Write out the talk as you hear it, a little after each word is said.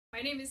My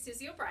name is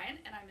Susie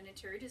O'Brien, and I'm an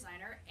interior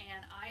designer,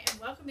 and I am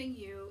welcoming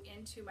you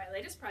into my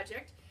latest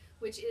project,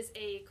 which is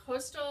a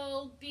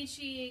coastal,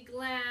 beachy,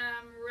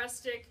 glam,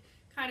 rustic,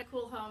 kind of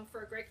cool home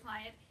for a great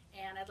client,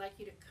 and I'd like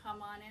you to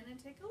come on in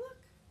and take a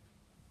look.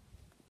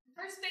 The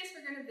first space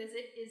we're going to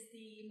visit is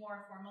the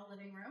more formal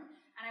living room,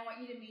 and I want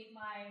you to meet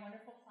my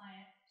wonderful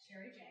client,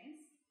 Sherry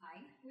James.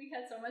 Hi. We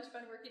had so much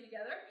fun working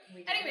together.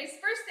 We did. Anyways,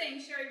 first thing,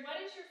 Sherry,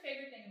 what is your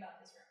favorite thing about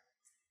this room?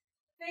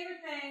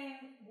 Favorite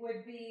thing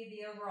would be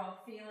the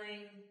overall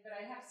feeling, but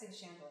I have to say the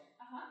chandelier.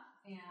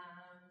 And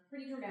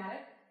pretty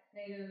dramatic,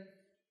 made of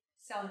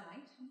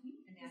selenite.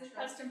 It's a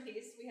custom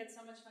piece. We had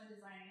so much fun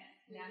designing it.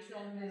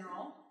 Natural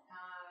mineral.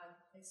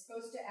 It's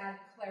supposed to add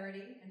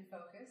clarity and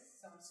focus,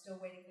 so I'm still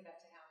waiting for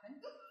that to happen.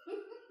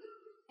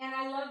 And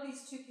I love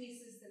these two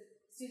pieces that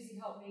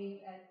Susie helped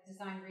me at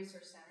Design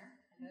Resource Center,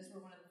 and those were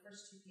one of the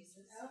first two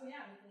pieces. Oh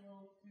yeah, with the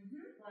little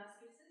glass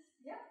pieces.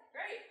 Yeah.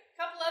 Great. A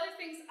couple other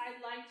things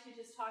I'd like to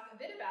just talk a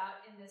bit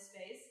about in this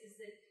space is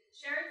that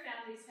Sherry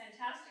found these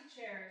fantastic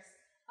chairs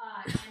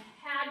and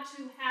had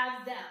to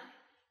have them.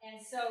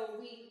 And so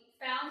we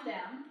found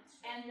them,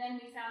 and then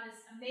we found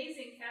this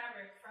amazing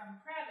fabric from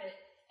Krabbit,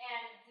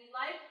 and we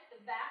like the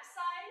back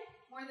side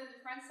more than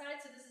the front side,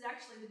 so this is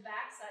actually the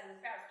back side of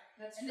the fabric.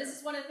 That's and true. This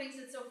is one of the things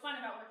that's so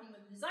fun about working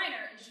with a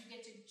designer is you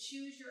get to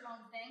choose your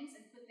own things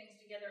and put things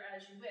together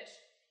as you wish.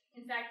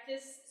 In fact,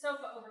 this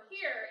sofa over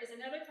here is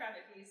another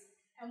Krabbit piece,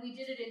 and we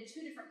did it in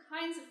two different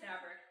kinds of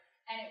fabric,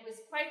 and it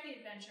was quite the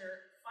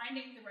adventure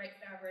finding the right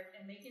fabric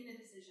and making the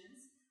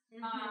decisions.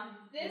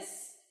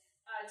 This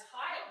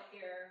tile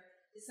here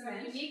is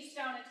a unique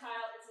stone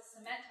tile. It's a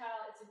cement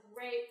tile. It's a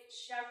great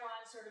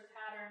chevron sort of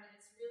pattern.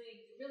 It's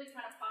really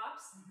kind of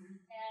pops. And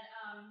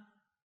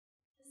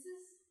this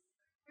is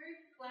a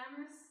very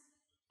glamorous,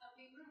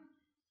 upbeat room.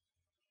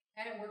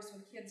 And it works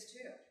with kids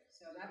too.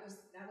 So that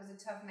was a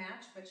tough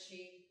match, but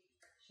she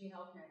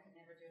helped me. I could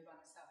never do it by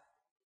myself.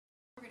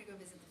 We're going to go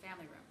visit the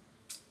family room.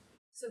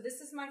 So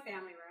this is my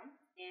family room,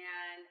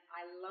 and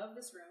I love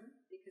this room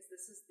because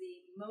this is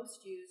the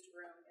most used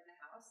room in the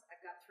house.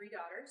 I've got 3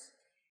 daughters,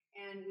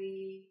 and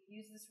we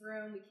use this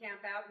room, we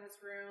camp out in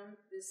this room.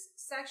 This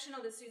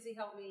sectional that Susie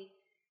helped me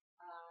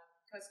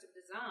custom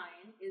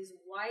design is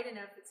wide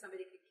enough that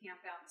somebody could camp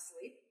out and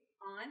sleep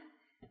on,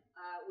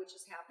 which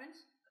has happened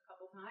a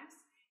couple times.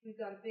 We've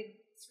got a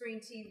big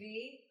screen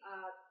TV.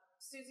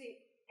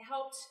 Susie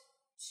helped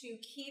to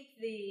keep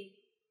the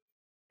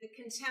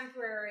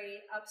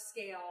contemporary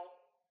upscale,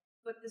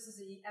 but this is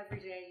an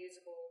everyday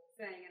usable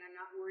thing, and I'm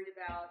not worried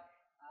about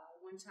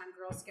one time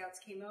Girl Scouts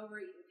came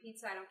over eating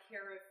pizza. I don't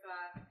care if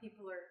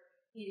people are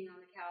eating on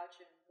the couch,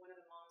 and one of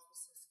the moms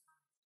was so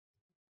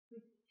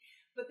surprised.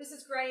 But this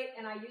is great,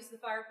 and I use the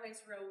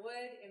fireplace real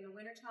wood in the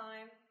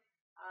wintertime.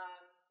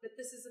 But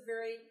this is a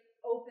very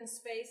open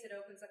space. It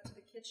opens up to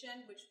the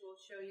kitchen, which we'll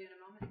show you in a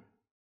moment.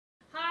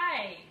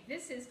 Hi,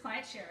 this is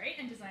client Sherry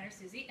and designer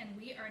Susie, and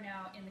we are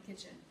now in the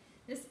kitchen.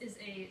 This is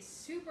a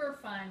super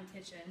fun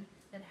kitchen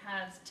that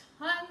has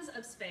tons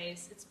of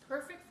space. It's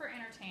perfect for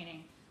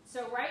entertaining.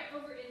 So right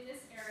over in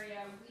this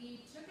area,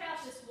 we took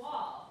out this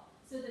wall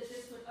so that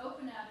this would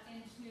open up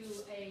into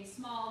a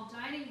small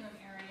dining room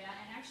area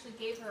and actually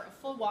gave her a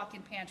full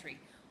walk-in pantry,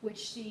 which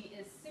she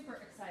is super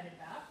excited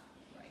about.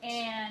 Right.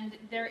 And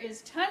there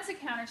is tons of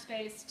counter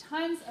space,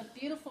 tons of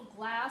beautiful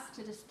glass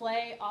to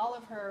display all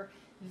of her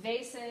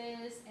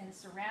vases and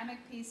ceramic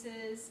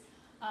pieces.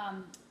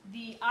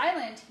 The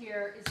island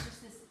here is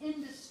just this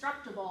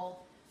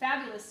indestructible,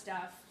 fabulous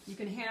stuff. You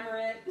can hammer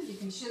it, you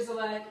can chisel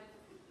it.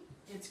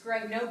 It's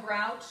great. No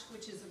grouch,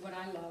 which is what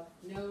I love.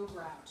 No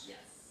grouch. Yes.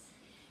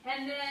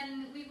 And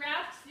then we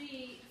wrapped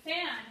the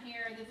fan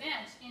here, the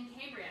vent, in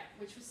cambric,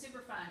 which was super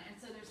fun. And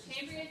so there's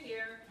cambric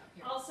here,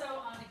 also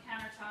on the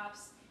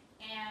countertops.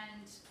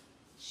 And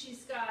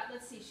she's got,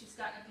 let's see, she's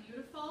got a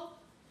beautiful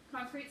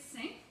concrete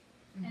sink.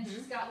 And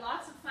she's got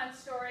lots of fun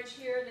storage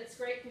here that's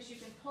great because you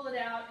can pull it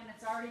out and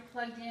it's already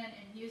plugged in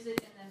and use it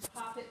and then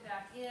pop it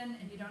back in,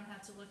 and you don't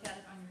have to look at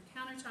it on your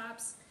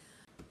countertops.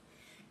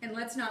 And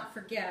let's not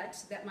forget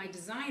that my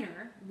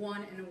designer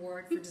won an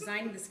award for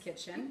designing this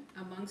kitchen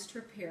amongst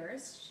her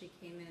peers. She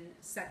came in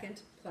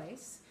 2nd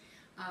place.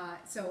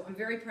 So I'm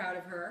very proud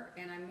of her,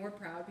 and I'm more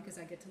proud because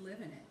I get to live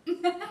in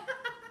it.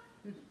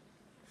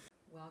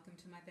 Welcome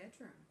to my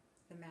bedroom,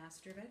 the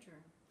master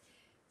bedroom.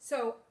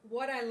 So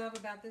what I love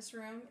about this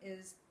room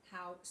is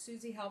how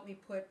Susie helped me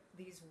put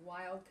these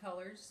wild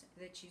colors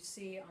that you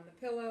see on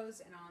the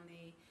pillows and on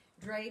the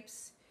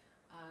drapes,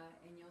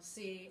 and you'll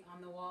see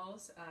on the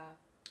walls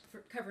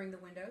for covering the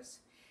windows.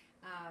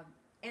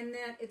 And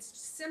then it's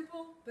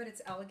simple, but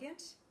it's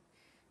elegant.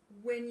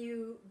 When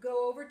you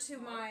go over to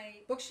my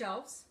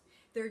bookshelves,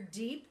 they're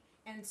deep,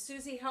 and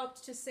Susie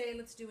helped to say,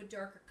 let's do a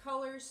darker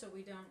color so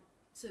we don't,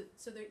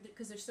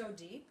 because they're so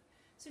deep.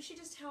 So she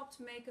just helped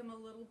make them a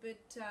little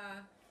bit,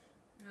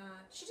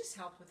 she just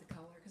helped with the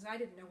color because I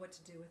didn't know what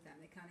to do with them.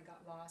 They kind of got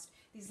lost.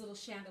 These little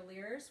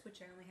chandeliers,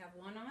 which I only have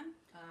one on,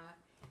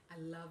 I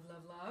love,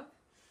 love, love.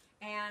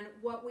 And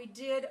what we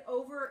did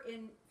over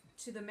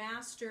into the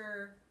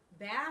master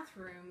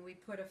bathroom, we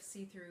put a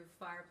see-through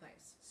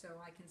fireplace. So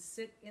I can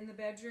sit in the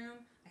bedroom.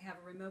 I have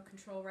a remote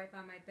control right by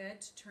my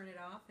bed to turn it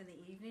off in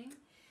the evening.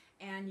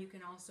 And you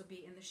can also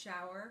be in the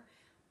shower,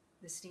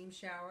 the steam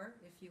shower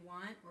if you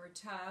want, or a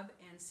tub,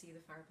 and see the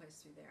fireplace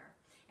through there.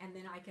 And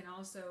then I can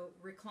also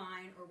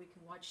recline, or we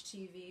can watch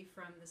TV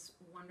from this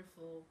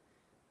wonderful,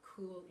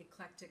 cool,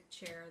 eclectic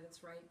chair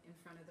that's right in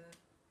front of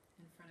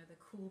the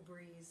cool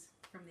breeze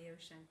from the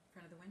ocean, in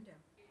front of the window.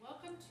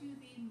 Welcome to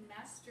the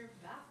master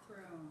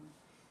bathroom.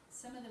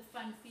 Some of the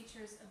fun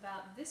features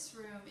about this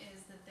room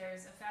is that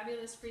there's a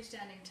fabulous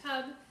freestanding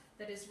tub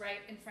that is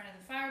right in front of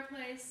the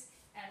fireplace,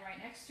 and right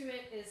next to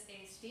it is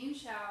a steam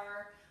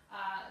shower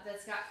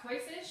that's got koi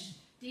fish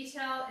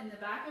detail in the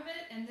back of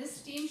it. And this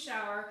steam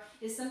shower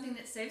is something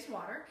that saves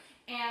water,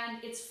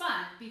 and it's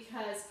fun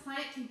because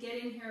client can get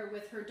in here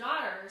with her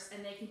daughters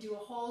and they can do a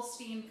whole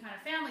steam kind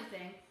of family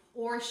thing,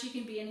 or she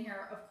can be in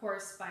here, of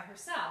course, by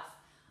herself.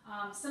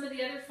 Some of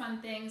the other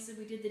fun things,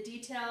 we did the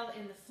detail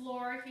in the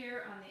floor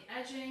here on the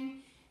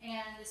edging,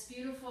 and this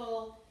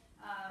beautiful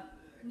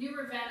New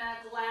Ravenna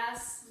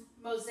glass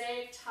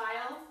mosaic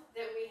tile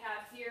that we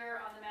have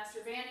here on the master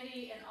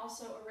vanity and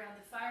also around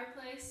the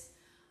fireplace.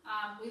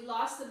 We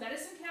lost the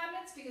medicine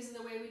cabinets because of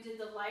the way we did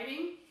the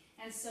lighting,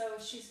 and so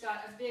she's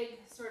got a big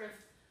sort of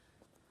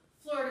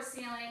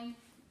floor-to-ceiling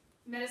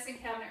medicine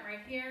cabinet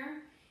right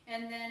here.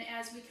 And then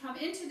as we come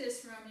into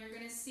this room, you're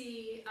going to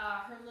see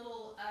her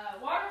little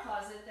water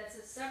closet that's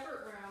a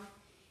separate room.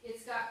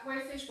 It's got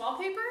koi fish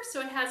wallpaper, so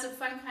it has a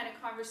fun kind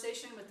of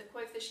conversation with the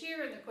koi fish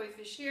here and the koi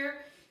fish here.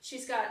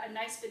 She's got a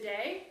nice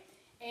bidet,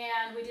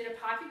 and we did a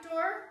pocket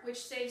door, which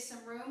saves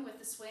some room with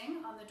the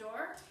swing on the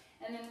door.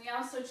 And then we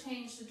also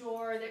changed the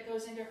door that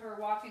goes into her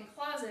walk-in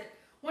closet.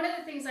 One of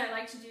the things I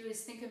like to do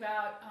is think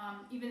about,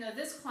 even though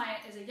this client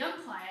is a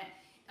young client,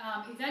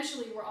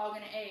 eventually we're all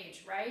going to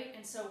age, right?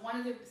 And so one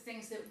of the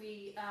things that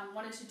we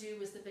wanted to do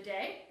was the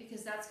bidet,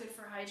 because that's good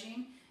for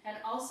hygiene, and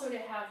also to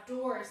have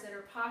doors that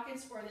are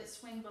pockets or that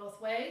swing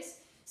both ways,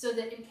 so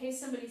that in case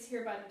somebody's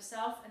here by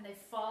themselves and they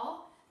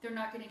fall, they're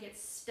not going to get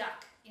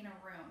stuck in a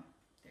room.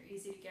 They're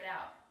easy to get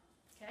out,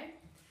 okay?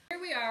 Here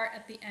we are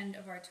at the end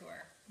of our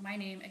tour. My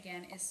name,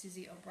 again, is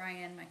Susie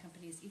O'Brien. My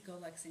company is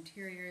ecolux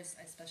Interiors.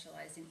 I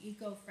specialize in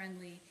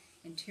eco-friendly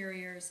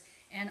interiors,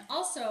 and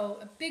also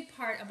a big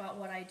part about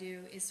what I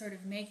do is sort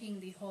of making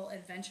the whole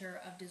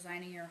adventure of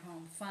designing your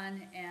home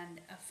fun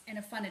and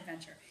a fun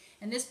adventure.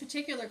 And this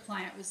particular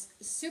client was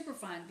super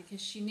fun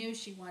because she knew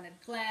she wanted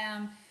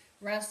glam,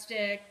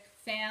 rustic,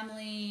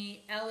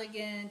 family,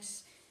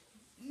 elegant,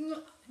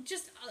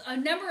 just a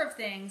number of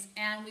things,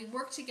 and we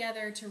worked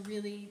together to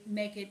really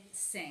make it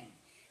sing.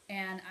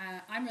 And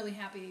I'm really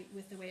happy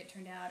with the way it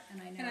turned out, and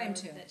I know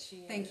that she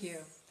is. Thank you.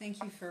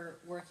 Thank you for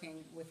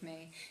working with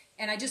me.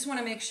 And I just want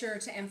to make sure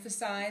to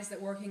emphasize that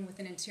working with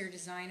an interior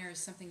designer is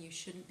something you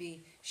shouldn't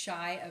be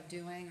shy of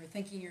doing or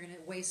thinking you're going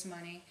to waste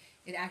money.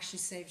 It actually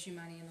saves you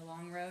money in the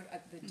long road.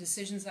 The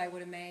decisions I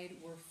would have made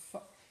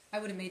I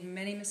would have made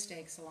many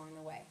mistakes along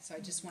the way. So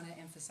I just want to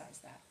emphasize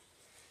that.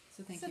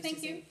 So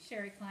thank you,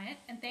 Sherry client,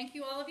 and thank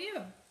you all of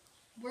you.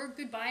 We're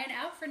goodbye and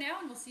out for now,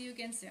 and we'll see you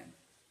again soon.